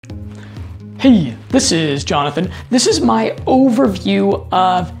Hey, this is Jonathan. This is my overview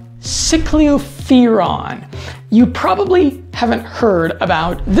of cycloferon. You probably haven't heard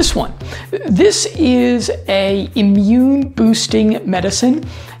about this one. This is an immune boosting medicine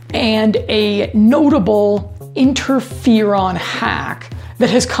and a notable interferon hack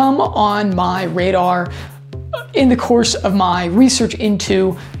that has come on my radar in the course of my research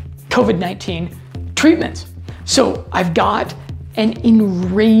into COVID-19 treatments. So I've got an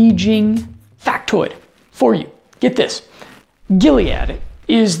enraging factoid for you. Get this. Gilead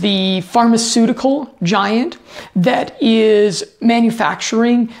is the pharmaceutical giant that is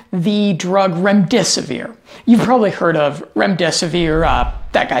manufacturing the drug remdesivir. You've probably heard of remdesivir.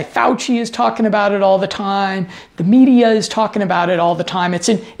 That guy Fauci is talking about it all the time. The media is talking about it all the time. It's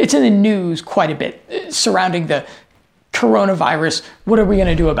in the news quite a bit surrounding the coronavirus. What are we going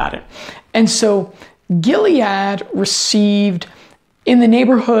to do about it? And so Gilead received in the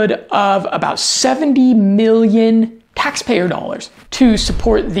neighborhood of about 70 million taxpayer dollars to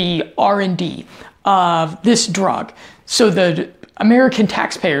support the R&D of this drug. So the American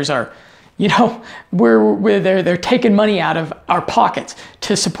taxpayers are, they're taking money out of our pockets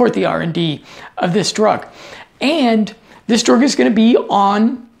to support the R&D of this drug. And this drug is going to be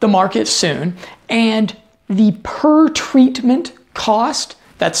on the market soon. And the per treatment cost,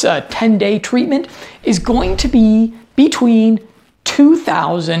 that's a 10-day treatment, is going to be between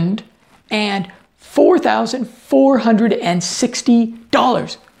 $2,000 and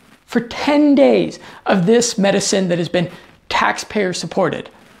 $4,460 for 10 days of this medicine that has been taxpayer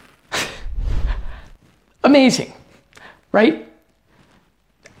supported. Amazing, right?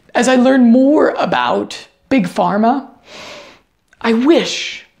 As I learn more about Big Pharma, I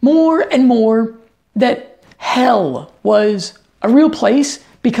wish more and more that hell was a real place,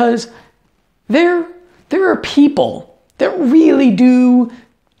 because there are people that really do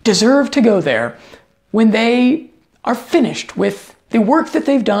deserve to go there when they are finished with the work that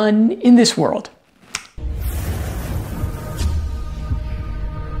they've done in this world.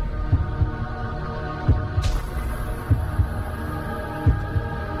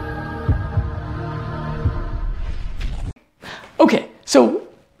 Okay, so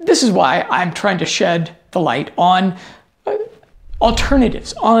this is why I'm trying to shed the light on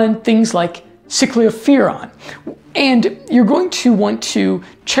alternatives, on things like cycloferon. And you're going to want to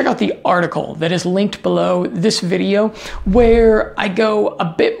check out the article that is linked below this video, where I go a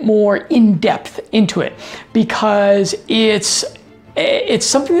bit more in depth into it, because it's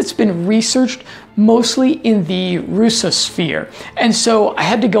something that's been researched mostly in the Russosphere. And so I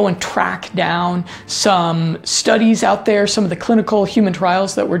had to go and track down some studies out there, some of the clinical human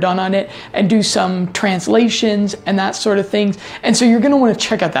trials that were done on it, and do some translations and that sort of things. And so you're going to want to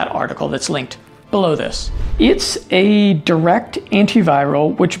check out that article that's linked below this. It's a direct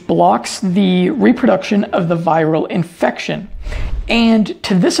antiviral which blocks the reproduction of the viral infection. And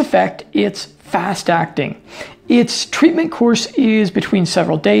to this effect, it's fast acting. Its treatment course is between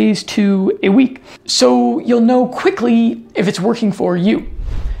several days to a week, so you'll know quickly if it's working for you.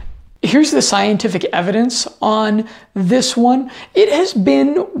 Here's the scientific evidence on this one. It has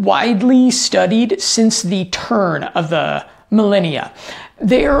been widely studied since the turn of the millennia.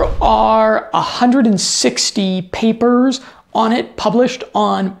 There are 160 papers on it published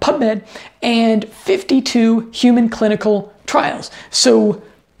on PubMed and 52 human clinical trials. So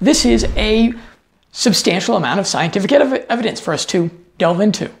this is a substantial amount of scientific evidence for us to delve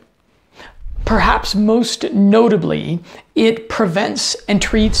into. Perhaps most notably, it prevents and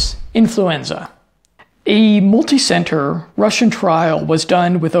treats influenza. A multi-center Russian trial was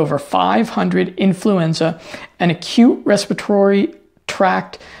done with over 500 influenza and acute respiratory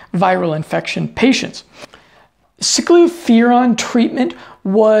tract viral infection patients. Cycloferon treatment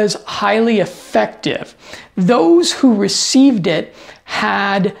was highly effective. Those who received it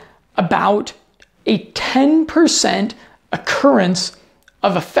had about a 10% occurrence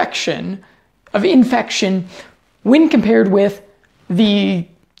of infection when compared with the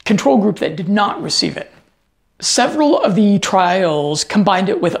control group that did not receive it. Several of the trials combined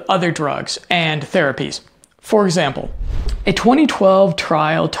it with other drugs and therapies. For example, a 2012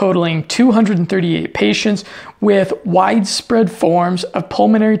 trial totaling 238 patients with widespread forms of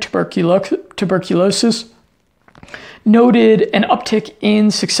pulmonary tuberculosis noted an uptick in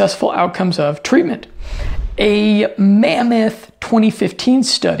successful outcomes of treatment. A mammoth 2015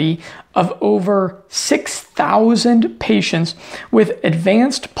 study of over 6,000 patients with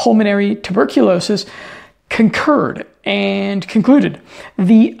advanced pulmonary tuberculosis concurred and concluded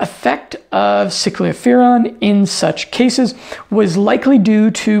the effect of cycloferon in such cases was likely due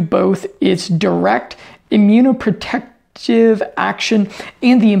to both its direct immunoprotective protective action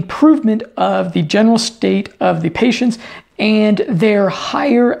and the improvement of the general state of the patients and their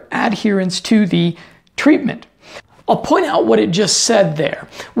higher adherence to the treatment. I'll point out what it just said there,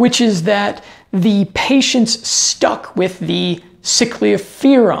 which is that the patients stuck with the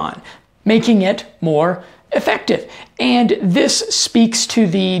cyclosporin, making it more effective. And this speaks to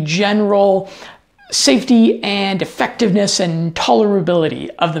the general safety and effectiveness and tolerability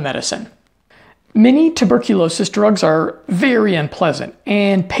of the medicine. Many tuberculosis drugs are very unpleasant,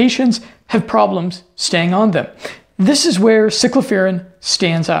 and patients have problems staying on them. This is where cyclosporin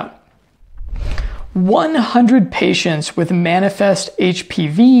stands out. 100 patients with manifest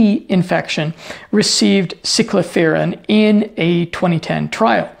HPV infection received cyclosporin in a 2010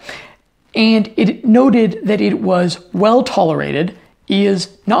 trial, and it noted that it was well tolerated,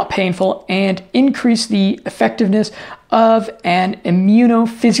 is not painful, and increased the effectiveness of an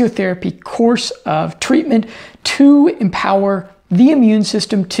immunophysiotherapy course of treatment to empower the immune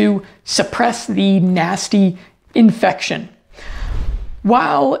system to suppress the nasty infection.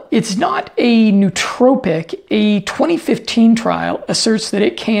 While it's not a nootropic, a 2015 trial asserts that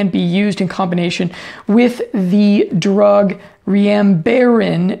it can be used in combination with the drug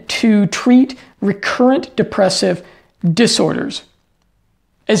Riambarin to treat recurrent depressive disorders.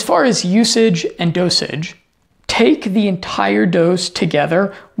 As far as usage and dosage, take the entire dose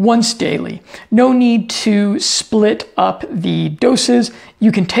together once daily. No need to split up the doses.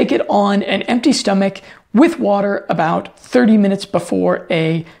 You can take it on an empty stomach with water about 30 minutes before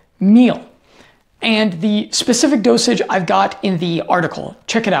a meal. And the specific dosage I've got in the article.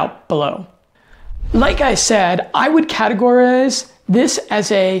 Check it out below. Like I said, I would categorize this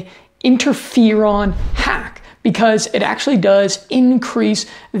as a interferon hack because it actually does increase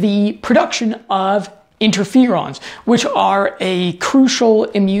the production of interferons, which are a crucial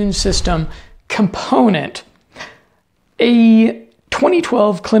immune system component. A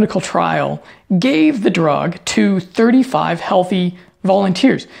 2012 clinical trial gave the drug to 35 healthy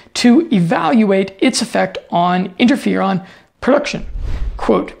volunteers to evaluate its effect on interferon production.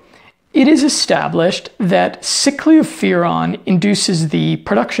 Quote, "It is established that cyclosporin induces the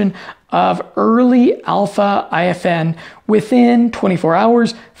production of early alpha IFN within 24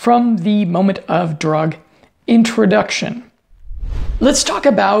 hours from the moment of drug introduction." Let's talk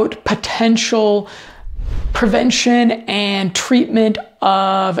about potential prevention and treatment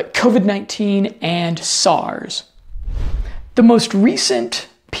of COVID-19 and SARS. The most recent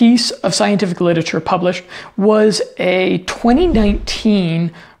piece of scientific literature published was a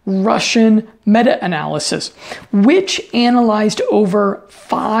 2019 Russian meta-analysis, which analyzed over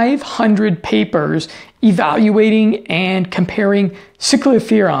 500 papers evaluating and comparing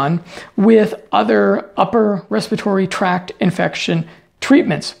cyclosporin with other upper respiratory tract infection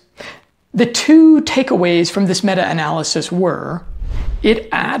treatments. The two takeaways from this meta-analysis were: it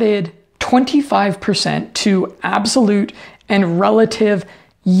added 25% to absolute and relative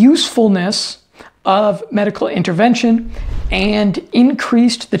usefulness of medical intervention and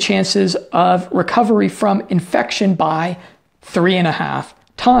increased the chances of recovery from infection by 3.5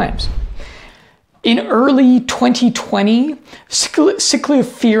 times. In early 2020,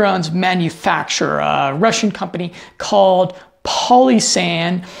 cyclosporin's manufacturer, a Russian company called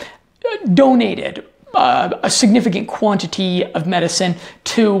Polysan, donated a significant quantity of medicine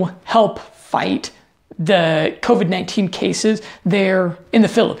to help fight the COVID-19 cases there in the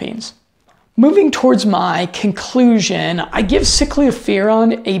Philippines. Moving towards my conclusion, I give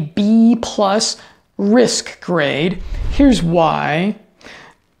cyclosporin a B+ risk grade. Here's why.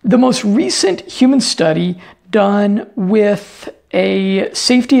 The most recent human study done with a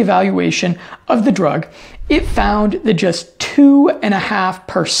safety evaluation of the drug, it found that just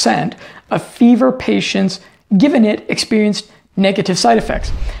 2.5% of fever patients given it experienced negative side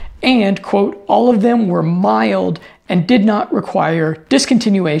effects. And, quote, all of them were mild and did not require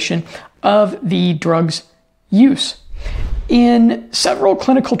discontinuation of the drug's use. In several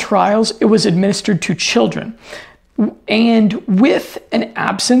clinical trials, it was administered to children, and with an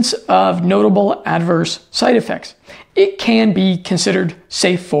absence of notable adverse side effects, it can be considered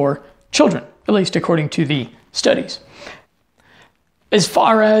safe for children, at least according to the studies. As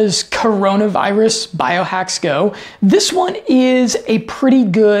far as coronavirus biohacks go, this one is a pretty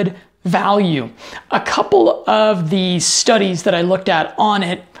good value. A couple of the studies that I looked at on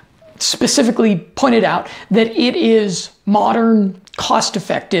it specifically pointed out that it is modern,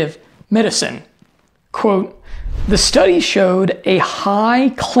 cost-effective medicine. Quote, the study showed a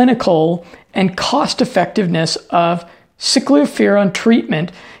high clinical and cost-effectiveness of cyclosporin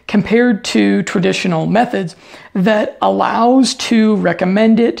treatment compared to traditional methods that allows to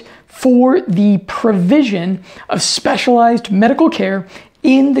recommend it for the provision of specialized medical care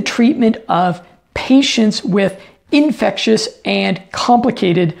in the treatment of patients with infectious and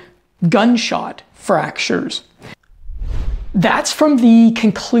complicated gunshot fractures. That's from the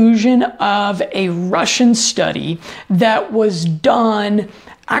conclusion of a Russian study that was done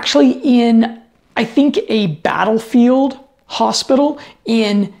actually in, I think, a battlefield hospital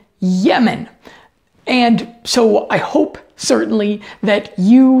in Yemen. And so I hope certainly that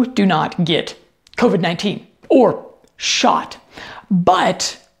you do not get COVID-19 or shot.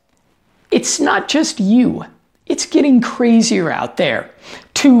 But it's not just you. It's getting crazier out there.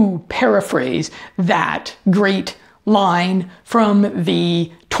 To paraphrase that great line from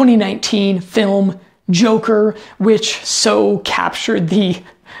the 2019 film Joker, which so captured the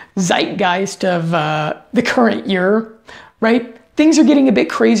zeitgeist of the current year, right? Things are getting a bit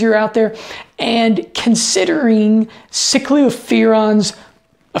crazier out there, and considering cycloophoron's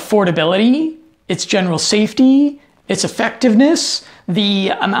affordability, its general safety, its effectiveness, the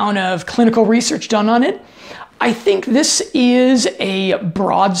amount of clinical research done on it, I think this is a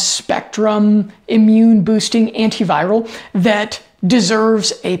broad spectrum immune boosting antiviral that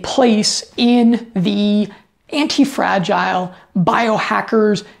deserves a place in the anti-fragile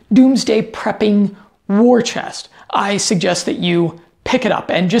biohackers doomsday prepping war chest. I suggest that you pick it up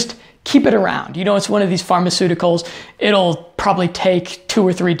and just keep it around. You know, it's one of these pharmaceuticals. It'll probably take 2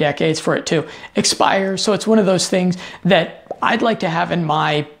 or 3 decades for it to expire. So it's one of those things that I'd like to have in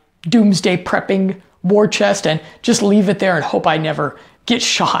my doomsday prepping war chest and just leave it there and hope I never get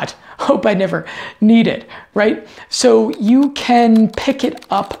shot. Hope I never need it, right? So you can pick it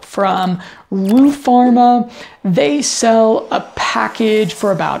up from Rue Pharma. They sell a package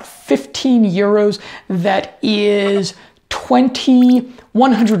for about 15 euros that is 20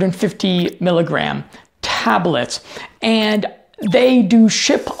 150 milligram tablets. And they do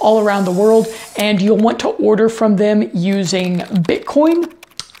ship all around the world, and you'll want to order from them using Bitcoin,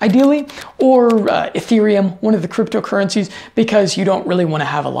 ideally, or Ethereum, one of the cryptocurrencies, because you don't really want to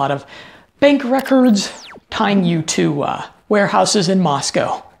have a lot of bank records tying you to warehouses in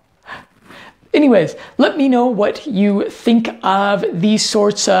Moscow. Anyways, let me know what you think of these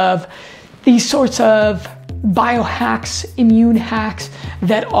sorts of biohacks, immune hacks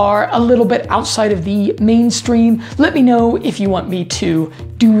that are a little bit outside of the mainstream. Let me know if you want me to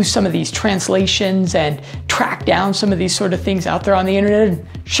do some of these translations and track down some of these sort of things out there on the internet and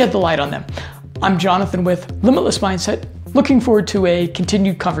shed the light on them. I'm Jonathan with Limitless Mindset, looking forward to a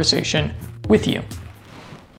continued conversation with you.